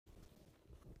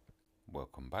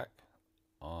back.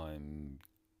 I'm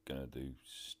gonna do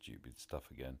stupid stuff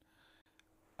again.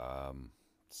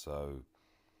 So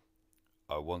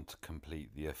I want to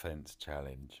complete the offense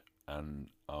challenge, and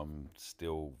I'm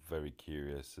still very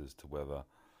curious as to whether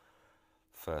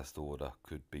First Order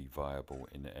could be viable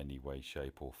in any way,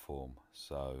 shape or form.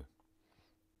 So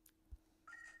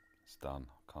it's done.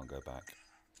 Can't go back.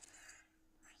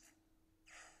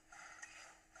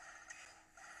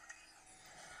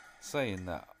 Saying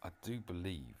that, I do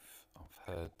believe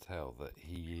I've heard tell that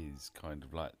he is kind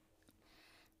of like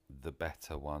the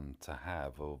better one to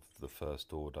have of the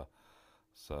First Order.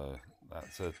 So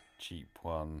that's a cheap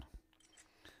one.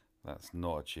 That's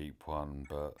not a cheap one,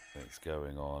 but it's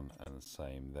going on, and the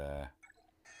same there.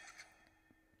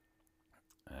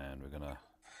 And we're gonna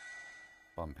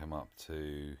bump him up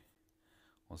to,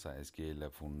 what's that, his gear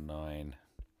level 9.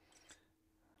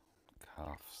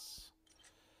 Cuffs,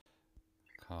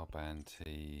 carb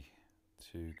anti,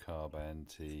 2 carb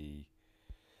anti,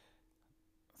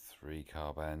 3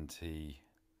 carb anti,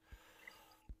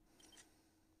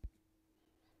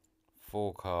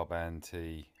 4 carb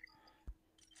anti.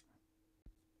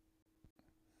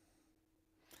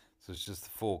 So it's just the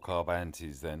 4 carb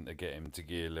antis then to get him to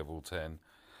gear level 10.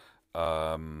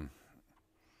 Was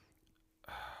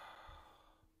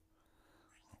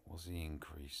he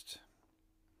increased?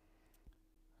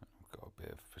 I've got a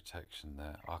bit of protection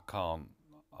there. I can't.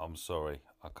 I'm sorry.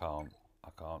 I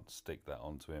can't stick that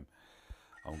onto him.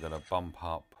 I'm going to bump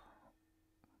up.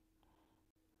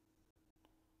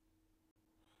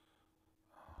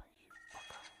 Oh, you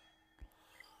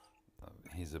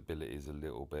bugger. His ability is a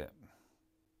little bit.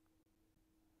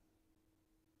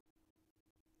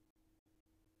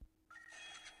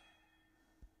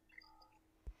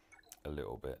 A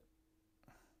little bit.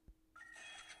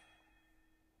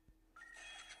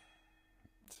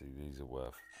 See, these are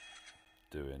worth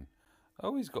doing.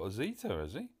 Oh, he's got a Zeta,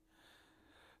 has he?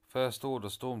 First Order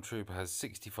Stormtrooper has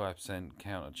 65%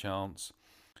 counter chance.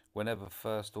 Whenever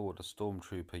First Order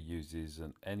Stormtrooper uses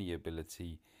any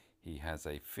ability, he has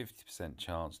a 50%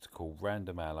 chance to call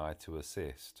random ally to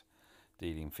assist,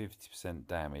 dealing 50%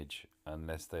 damage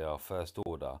unless they are First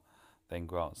Order, then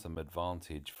grants them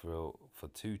advantage for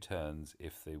 2 turns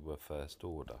if they were First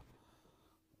Order.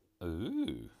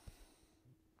 Ooh.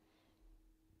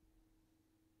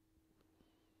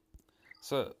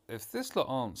 So if this lot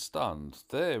aren't stunned,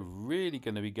 they're really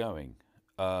going to be going.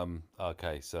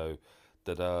 Okay, so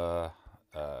a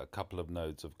couple of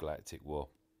nodes of Galactic War.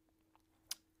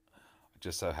 I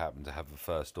just so happen to have a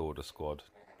First Order squad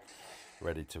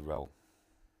ready to roll.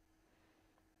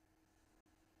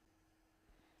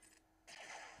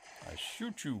 I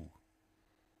shoot you.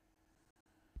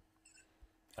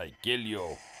 I kill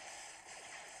you.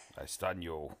 I stun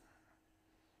you.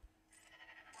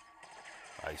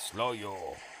 I slow you.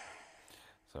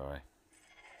 Sorry.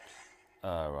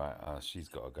 Alright, she's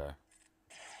got to go.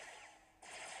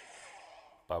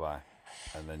 Bye-bye.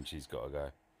 And then she's got to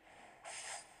go.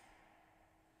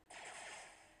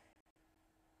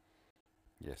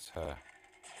 Yes, her.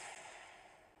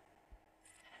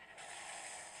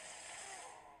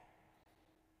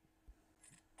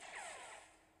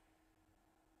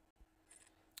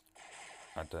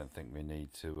 I don't think we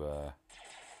need to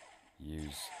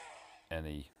use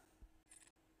any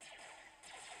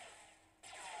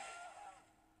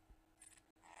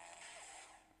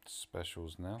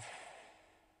specials now.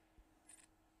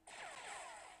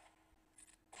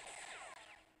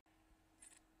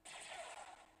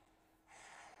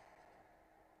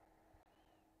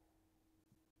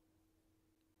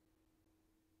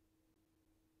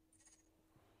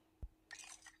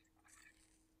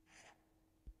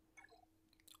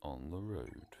 On the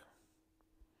road.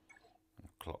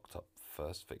 Clocked up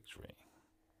first victory.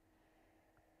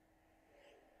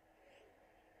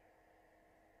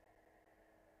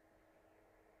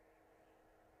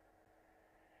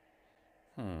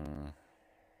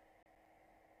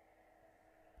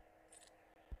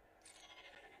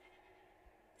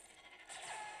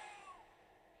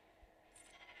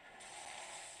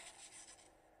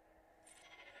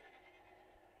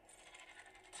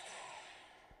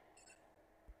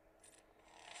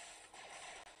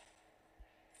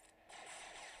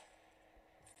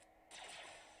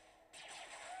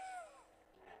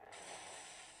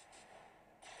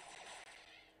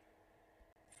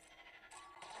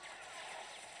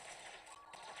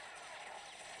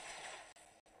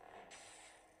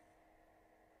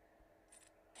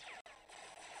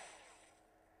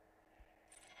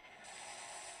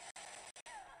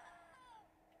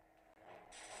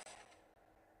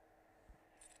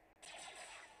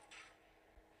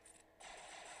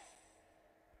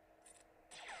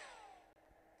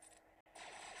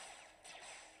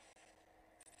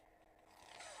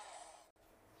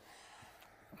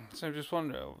 So I'm just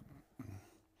wondering,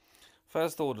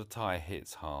 First Order TIE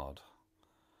hits hard.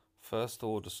 First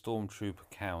Order Stormtrooper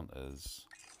counters.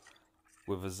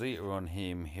 With a Zeta on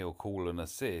him, he'll call an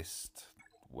assist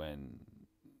when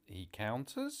he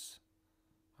counters.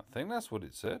 I think that's what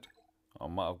it said. I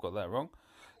might have got that wrong.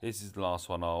 This is the last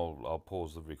one. I'll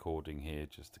pause the recording here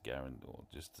just to guarantee, or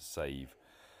just to save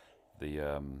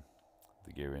the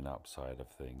gearing up side of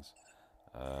things.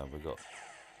 We've got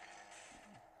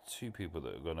two people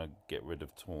that are going to get rid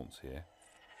of taunts here.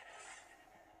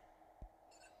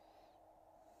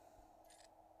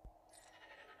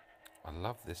 I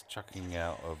love this chucking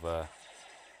out of a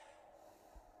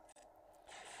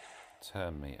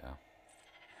turn meter.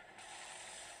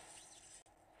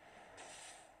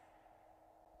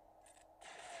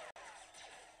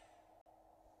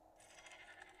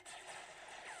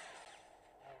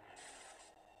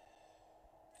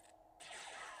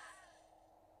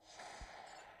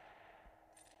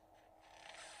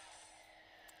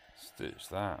 Stitch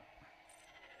that.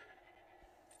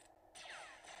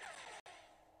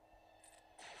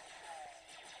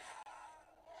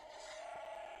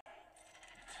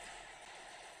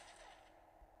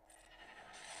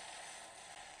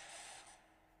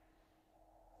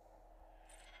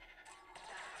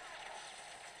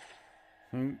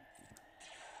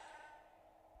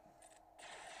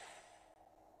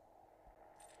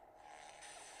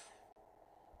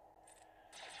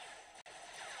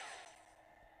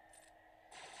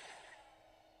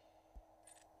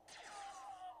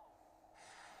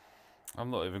 I'm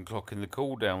not even clocking the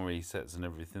cooldown resets and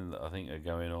everything that I think are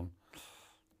going on.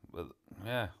 But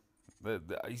yeah,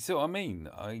 you see what I mean?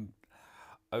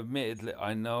 Admittedly,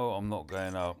 I know I'm not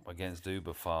going up against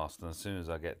Uber fast, and as soon as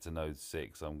I get to node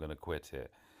 6, I'm going to quit it.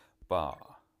 But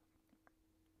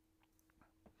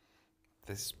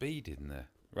there's speed in there.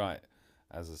 Right,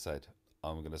 as I said,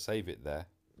 I'm going to save it there.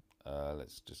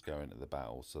 Let's just go into the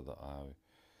battle so that I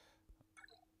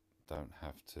don't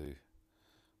have to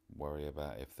worry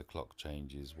about if the clock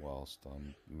changes whilst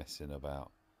I'm messing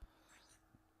about.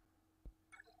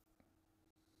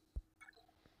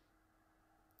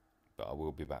 But I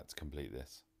will be back to complete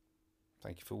this.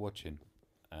 Thank you for watching,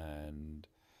 and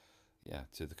yeah,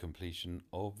 to the completion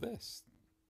of this.